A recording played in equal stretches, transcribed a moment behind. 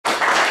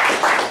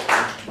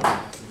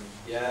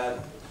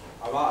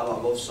write a lot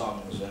of love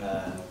songs, and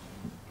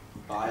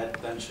but I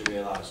eventually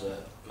realised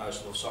that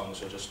most love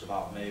songs are just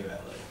about me,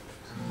 really,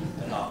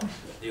 and not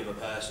the other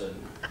person.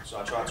 So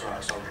I tried to write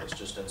a song that's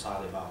just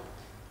entirely about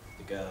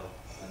the girl,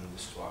 and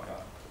this is what I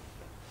got.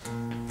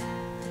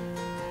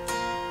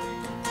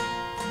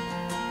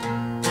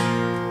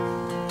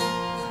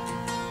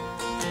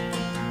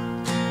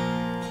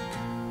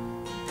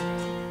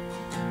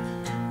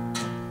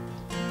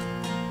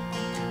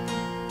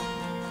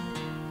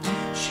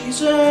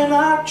 She's an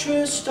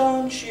actress,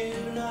 don't you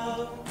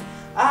know?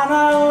 And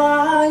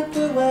I like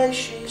the way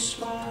she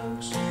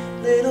smokes.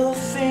 Little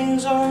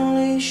things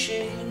only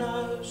she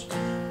knows.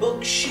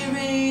 Books she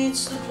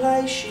reads, the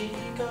place she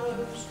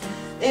goes.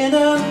 In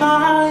her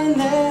mind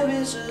there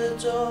is a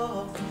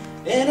door.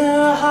 In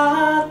her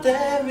heart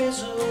there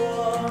is a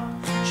war.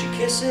 She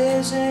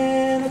kisses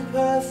in a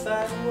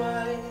perfect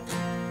way,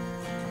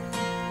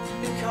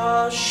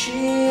 because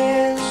she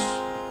is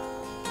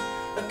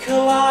a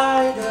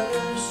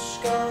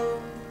kaleidoscope.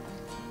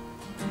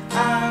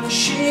 And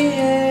she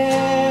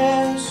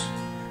is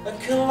a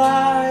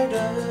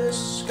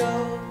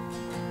kaleidoscope.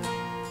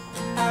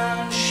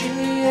 And she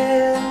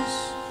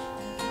is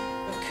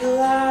a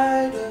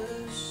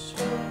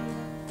kaleidoscope.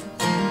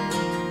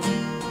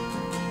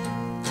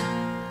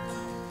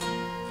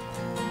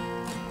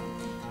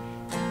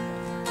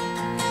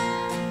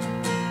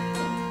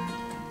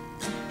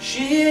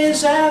 She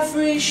is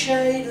every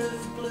shade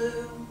of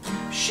blue.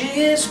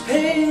 She is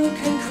pink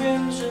and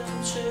crimson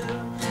too.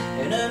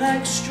 In an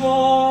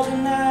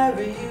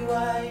extraordinary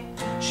way,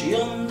 she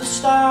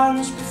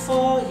understands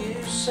before you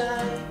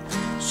say.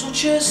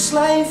 Such a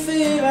slave for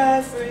your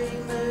every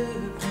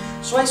move.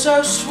 Sway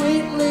so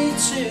sweetly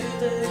to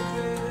the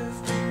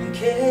groove, and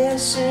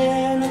kiss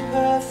in a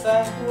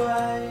perfect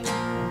way.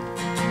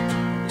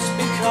 It's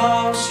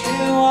because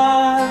you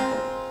are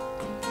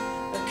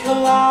a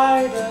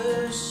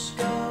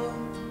kaleidoscope,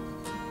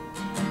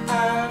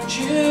 and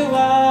you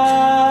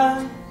are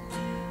a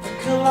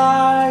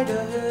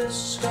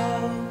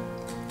kaleidoscope,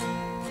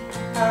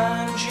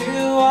 and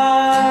you